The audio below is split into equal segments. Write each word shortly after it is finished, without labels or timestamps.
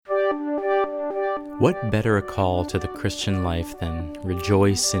What better a call to the Christian life than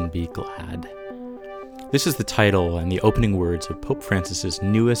rejoice and be glad? This is the title and the opening words of Pope Francis's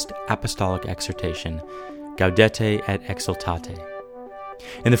newest apostolic exhortation, Gaudete et Exsultate.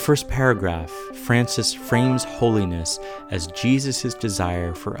 In the first paragraph, Francis frames holiness as Jesus'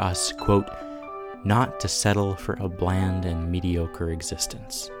 desire for us, quote, not to settle for a bland and mediocre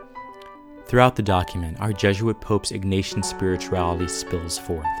existence. Throughout the document, our Jesuit Pope's Ignatian spirituality spills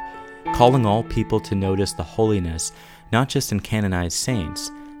forth, calling all people to notice the holiness not just in canonized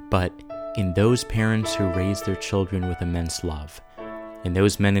saints, but in those parents who raise their children with immense love, in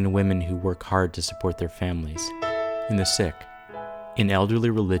those men and women who work hard to support their families, in the sick, in elderly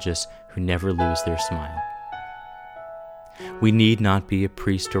religious who never lose their smile. We need not be a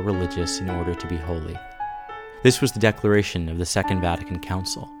priest or religious in order to be holy. This was the declaration of the Second Vatican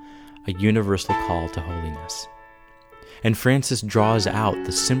Council, a universal call to holiness. And Francis draws out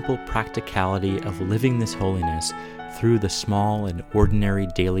the simple practicality of living this holiness through the small and ordinary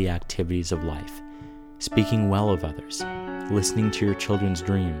daily activities of life, speaking well of others, listening to your children's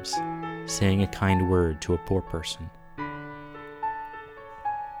dreams, saying a kind word to a poor person.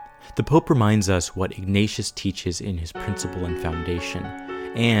 The Pope reminds us what Ignatius teaches in his Principle and Foundation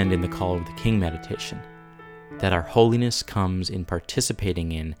and in the Call of the King meditation, that our holiness comes in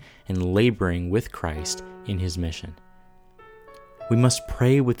participating in and laboring with Christ in his mission. We must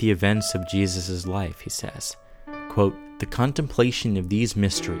pray with the events of Jesus' life, he says. Quote, the contemplation of these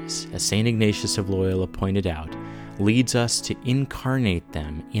mysteries, as St. Ignatius of Loyola pointed out, leads us to incarnate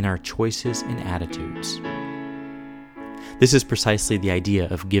them in our choices and attitudes. This is precisely the idea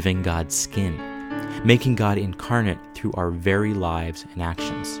of giving God skin, making God incarnate through our very lives and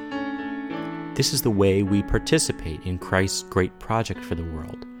actions. This is the way we participate in Christ's great project for the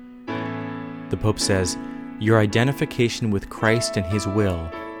world. The Pope says, your identification with Christ and His will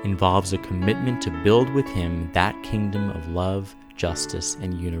involves a commitment to build with Him that kingdom of love, justice,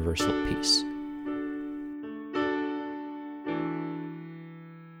 and universal peace.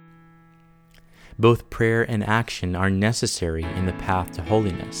 Both prayer and action are necessary in the path to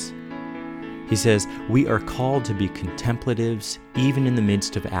holiness. He says, we are called to be contemplatives even in the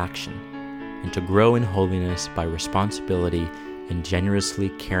midst of action, and to grow in holiness by responsibility and generously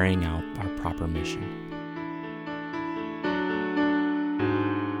carrying out our proper mission.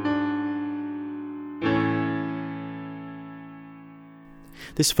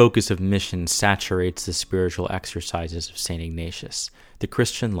 This focus of mission saturates the spiritual exercises of St. Ignatius, the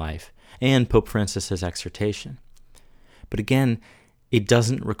Christian life, and Pope Francis's exhortation. But again, it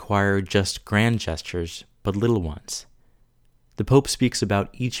doesn't require just grand gestures, but little ones. The Pope speaks about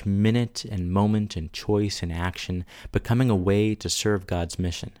each minute and moment and choice and action becoming a way to serve God's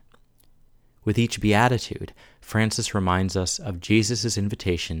mission. With each beatitude, Francis reminds us of Jesus'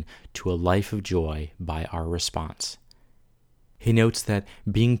 invitation to a life of joy by our response. He notes that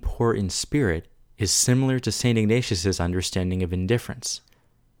being poor in spirit is similar to St. Ignatius' understanding of indifference,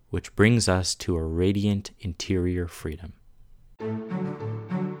 which brings us to a radiant interior freedom.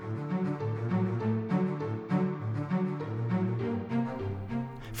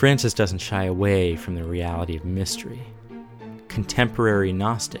 Francis doesn't shy away from the reality of mystery. Contemporary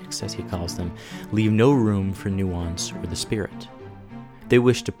Gnostics, as he calls them, leave no room for nuance or the Spirit. They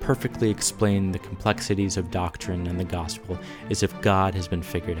wish to perfectly explain the complexities of doctrine and the gospel as if God has been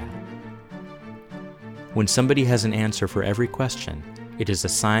figured out. When somebody has an answer for every question, it is a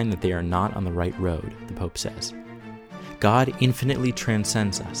sign that they are not on the right road, the Pope says. God infinitely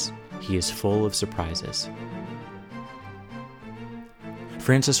transcends us. He is full of surprises.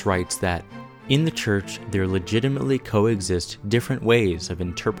 Francis writes that in the Church there legitimately coexist different ways of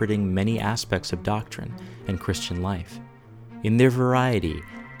interpreting many aspects of doctrine and Christian life. In their variety,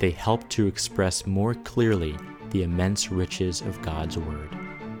 they help to express more clearly the immense riches of God's Word.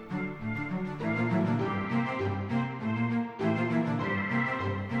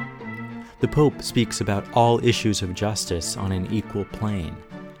 The Pope speaks about all issues of justice on an equal plane,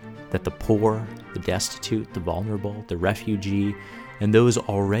 that the poor, the destitute, the vulnerable, the refugee, and those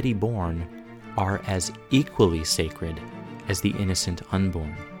already born are as equally sacred as the innocent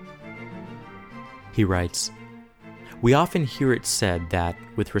unborn. He writes, we often hear it said that,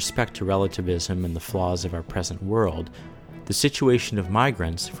 with respect to relativism and the flaws of our present world, the situation of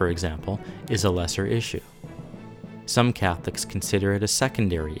migrants, for example, is a lesser issue. Some Catholics consider it a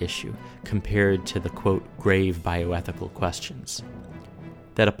secondary issue compared to the, quote, grave bioethical questions.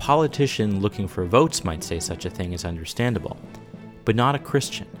 That a politician looking for votes might say such a thing is understandable, but not a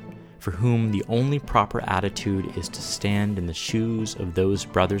Christian, for whom the only proper attitude is to stand in the shoes of those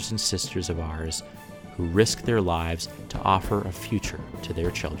brothers and sisters of ours who risk their lives to offer a future to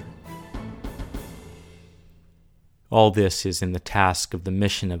their children. All this is in the task of the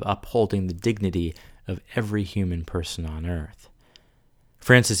mission of upholding the dignity of every human person on earth.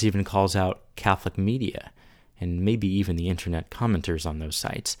 Francis even calls out Catholic media, and maybe even the internet commenters on those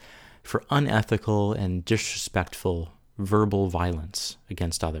sites, for unethical and disrespectful verbal violence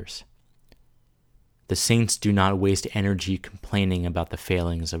against others. The saints do not waste energy complaining about the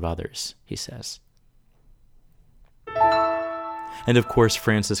failings of others, he says. And of course,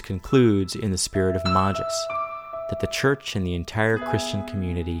 Francis concludes in the spirit of Magis, that the church and the entire Christian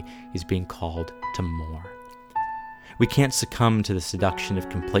community is being called to more. We can't succumb to the seduction of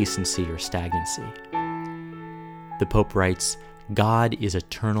complacency or stagnancy. The Pope writes, God is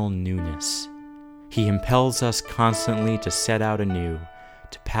eternal newness. He impels us constantly to set out anew,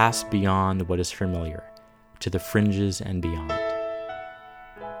 to pass beyond what is familiar, to the fringes and beyond.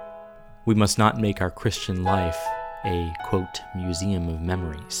 We must not make our Christian life a, quote, museum of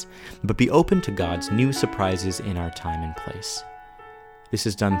memories, but be open to God's new surprises in our time and place. This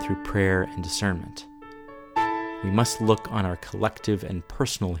is done through prayer and discernment. We must look on our collective and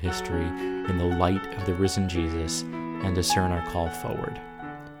personal history in the light of the risen Jesus and discern our call forward.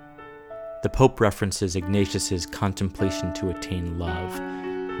 The Pope references Ignatius's contemplation to attain love,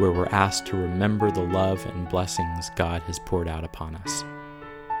 where we're asked to remember the love and blessings God has poured out upon us.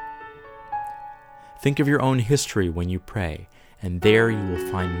 Think of your own history when you pray, and there you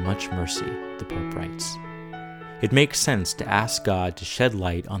will find much mercy, the Pope writes. It makes sense to ask God to shed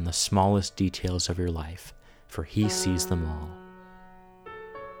light on the smallest details of your life, for He sees them all.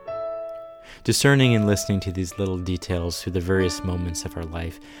 Discerning and listening to these little details through the various moments of our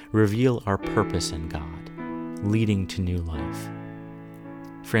life reveal our purpose in God, leading to new life.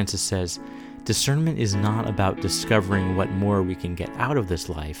 Francis says, discernment is not about discovering what more we can get out of this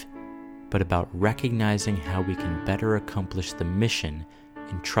life, but about recognizing how we can better accomplish the mission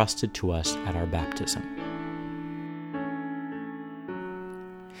entrusted to us at our baptism.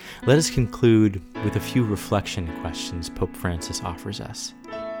 Let us conclude with a few reflection questions Pope Francis offers us.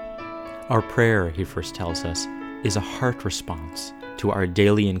 Our prayer, he first tells us, is a heart response to our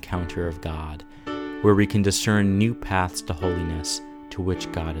daily encounter of God, where we can discern new paths to holiness to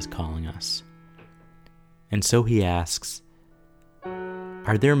which God is calling us. And so he asks,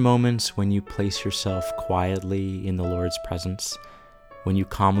 are there moments when you place yourself quietly in the Lord's presence, when you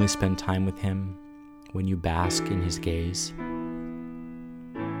calmly spend time with Him, when you bask in His gaze?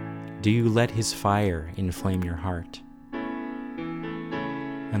 Do you let His fire inflame your heart?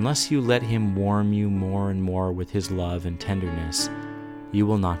 Unless you let Him warm you more and more with His love and tenderness, you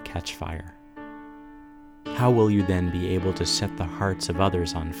will not catch fire. How will you then be able to set the hearts of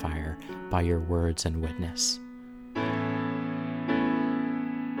others on fire by your words and witness?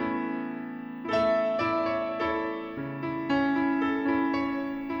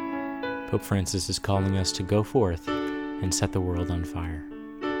 Pope Francis is calling us to go forth and set the world on fire.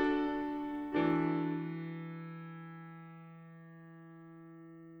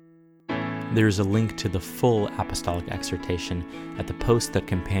 There is a link to the full apostolic exhortation at the post that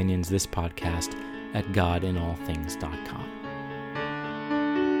companions this podcast at godinallthings.com.